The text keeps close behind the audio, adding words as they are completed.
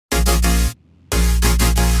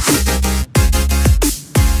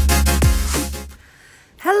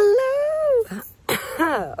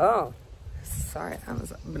Oh, sorry, that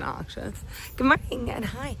was obnoxious. Good morning and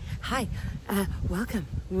hi. Welcome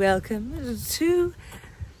to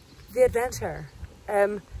the adventure.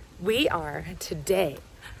 We are today,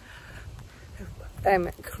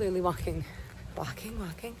 I'm clearly walking, basketball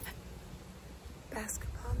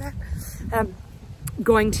net,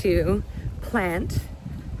 going to plant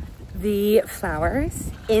the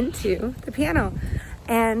flowers into the piano.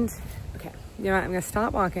 And okay, you know what, I'm gonna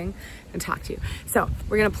stop walking and talk to you. So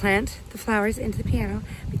we're gonna plant the flowers into the piano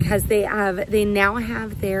because they now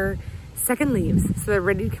have their second leaves, so they're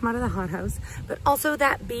ready to come out of the hothouse. But also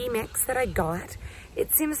that bee mix that I got,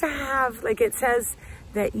 it seems to have, like, it says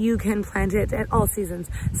that you can plant it at all seasons.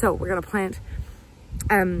 So we're gonna plant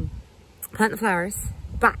the flowers.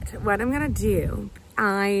 But what I'm gonna do,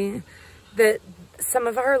 some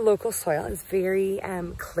of our local soil is very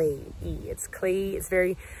clayey. It's clay, it's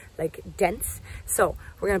very like dense. So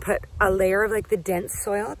we're gonna put a layer of like the dense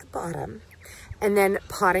soil at the bottom, and then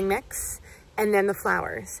potting mix, and then the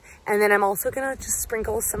flowers. And then I'm also gonna just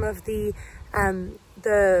sprinkle some of the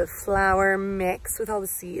flower mix with all the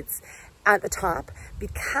seeds at the top,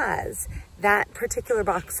 because that particular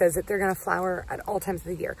box says that they're gonna flower at all times of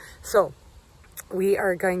the year. So we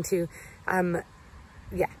are going to, I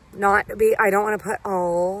don't want to put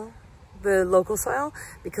all the local soil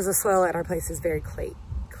because the soil at our place is very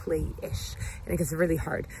clayish and it gets really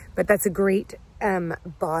hard. But that's a great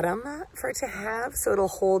bottom for it to have, so it'll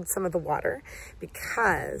hold some of the water,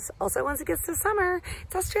 because also once it gets to summer,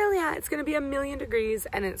 it's Australia, it's going to be 1,000,000 degrees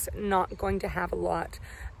and it's not going to have a lot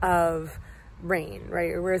of rain,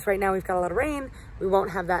 right? Whereas right now we've got a lot of rain, we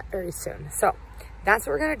won't have that very soon. So that's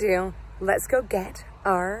what we're going to do. Let's go get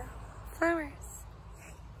our flowers.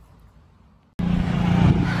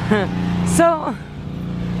 So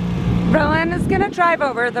Rowan is gonna drive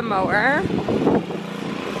over the mower,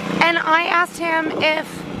 and I asked him if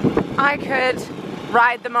I could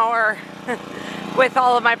ride the mower with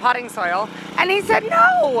all of my potting soil, and he said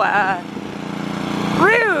no.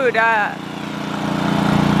 Rude.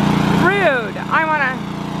 Rude.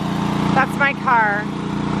 That's my car.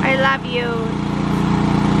 I love you.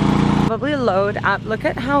 Probably load up, look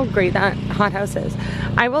at how great that hothouse is.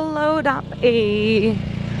 I will load up a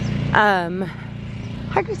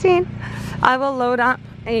hi Christine. I will load up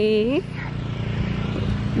a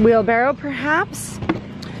wheelbarrow perhaps,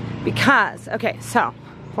 because, okay, so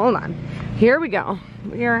hold on, here we go.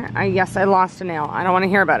 Yes, I lost a nail. I don't want to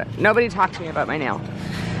hear about it. Nobody talk to me about my nail.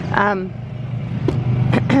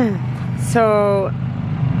 So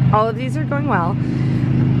all of these are going well.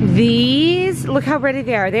 These, look how ready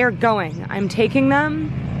they are. They are going. I'm taking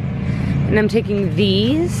them, and I'm taking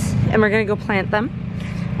these, and we're gonna go plant them.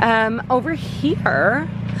 Over here,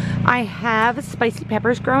 I have spicy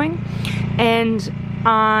peppers growing, and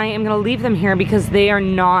I am gonna leave them here because they are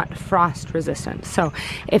not frost resistant. So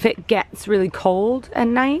if it gets really cold at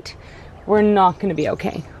night, we're not gonna be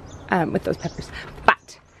okay with those peppers.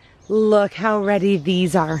 But look how ready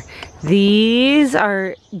these are. These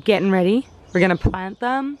are getting ready. We're gonna plant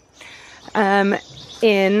them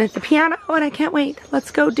in the piano, and I can't wait.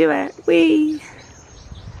 Let's go do it. Whee!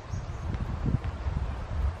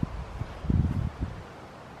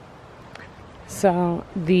 So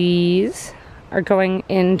these are going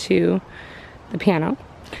into the piano.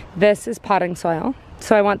 This is potting soil,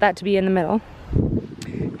 so I want that to be in the middle.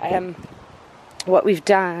 What we've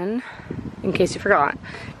done, in case you forgot,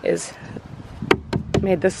 is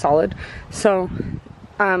made this solid. So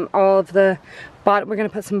all of the bottom, we're gonna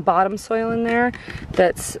put some bottom soil in there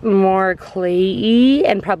that's more clayey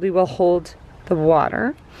and probably will hold the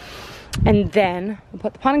water. And then we'll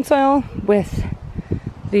put the potting soil with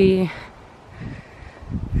the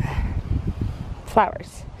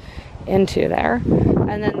flowers into there.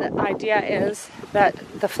 And then the idea is that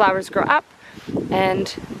the flowers grow up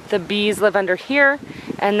and the bees live under here,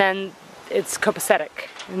 and then it's copacetic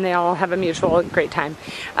and they all have a mutual great time.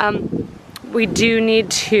 We do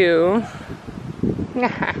need to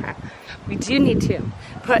put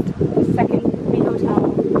the second bee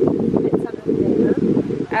hotel bits under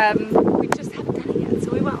there. We just haven't done it yet,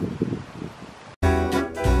 so we will.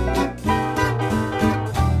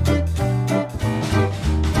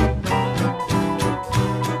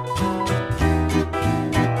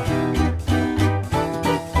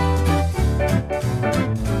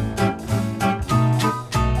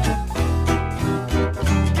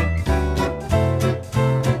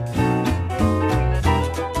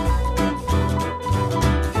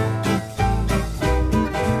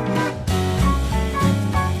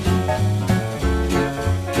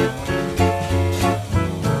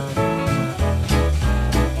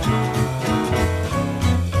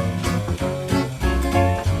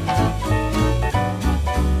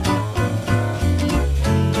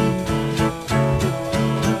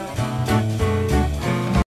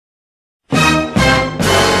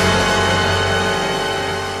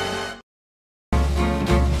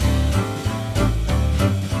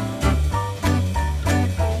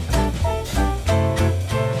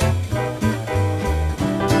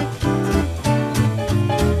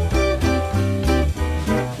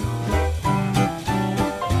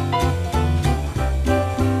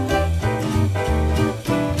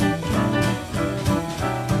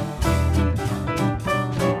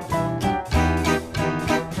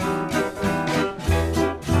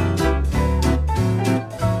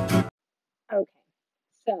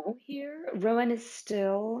 Rowan is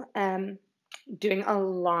still doing a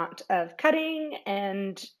lot of cutting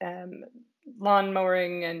and lawn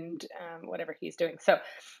mowing and whatever he's doing. So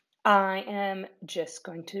I am just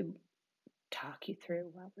going to talk you through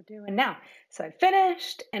what we're doing now. So I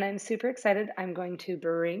finished and I'm super excited. I'm going to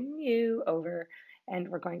bring you over and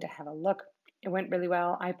we're going to have a look. It went really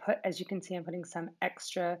well. I put, as you can see, I'm putting some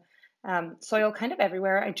extra soil kind of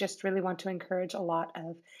everywhere. I just really want to encourage a lot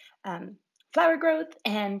of flower growth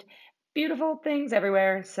and beautiful things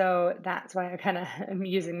everywhere. So that's why I kind of am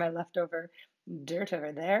using my leftover dirt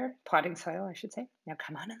over there, potting soil, I should say. Now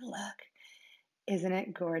come on and look. Isn't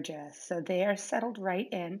it gorgeous? So they are settled right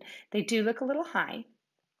in. They do look a little high.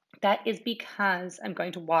 That is because I'm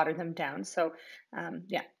going to water them down. So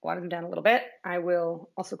yeah, water them down a little bit. I will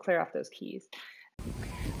also clear off those keys.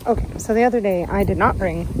 Okay, so the other day I did not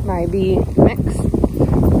bring my bee mix.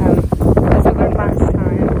 As I learned last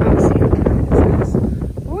time,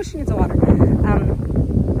 oh, she needs a water.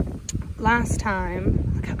 Last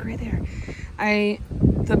time, look how great they are.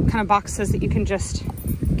 The kind of box says that you can just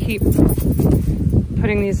keep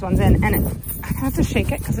putting these ones in, and I have to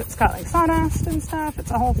shake it because it's got like sawdust and stuff.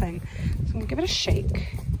 It's a whole thing. So I'm gonna give it a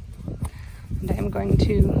shake. And I'm going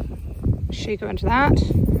to shake it into that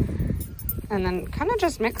and then kind of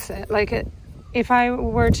just mix it. Like if I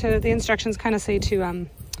were to, the instructions kind of say to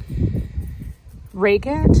rake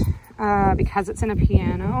it because it's in a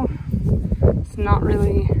piano. It's not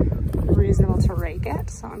really reasonable to rake it.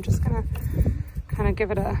 So I'm just gonna kind of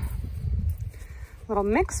give it a little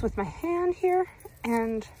mix with my hand here,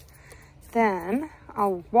 and then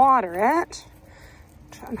I'll water it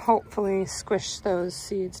and hopefully squish those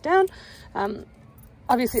seeds down.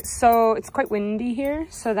 Obviously it's quite windy here,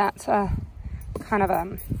 so that's a kind of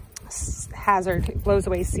a hazard. It blows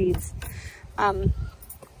away seeds.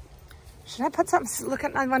 Should I put some,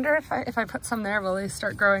 I wonder if I put some there, will they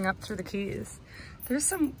start growing up through the keys? There's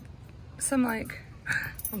some like,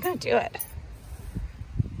 I'm gonna do it.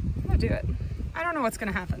 I don't know what's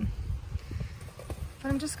gonna happen, but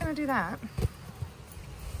I'm just gonna do that.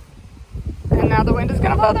 And now the wind is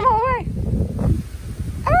gonna blow them all away.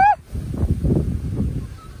 Ah!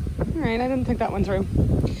 All right, I didn't think that one through.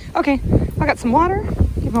 Okay, I got some water,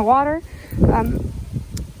 give them water,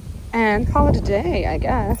 and call it a day, I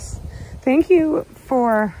guess. Thank you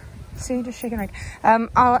for, see, just shaking right.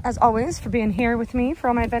 As always, for being here with me for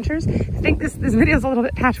all my adventures. I think this video is a little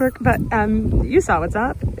bit patchwork, but you saw what's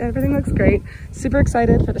up. Everything looks great. Super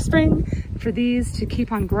excited for the spring, for these to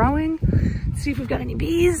keep on growing. Let's see if we've got any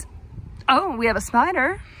bees. Oh, we have a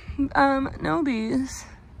spider. No bees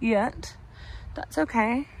yet. That's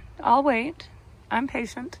okay. I'll wait. I'm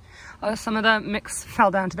patient. Oh, some of the mix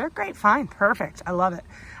fell down to there. Great, fine, perfect. I love it.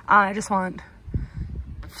 I just want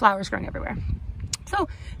flowers growing everywhere. So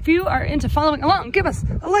if you are into following along, give us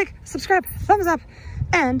a like, subscribe, thumbs up,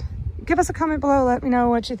 and give us a comment below. Let me know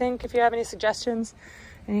what you think, if you have any suggestions,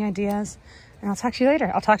 any ideas, and I'll talk to you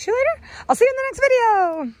later. I'll see you in the next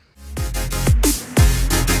video.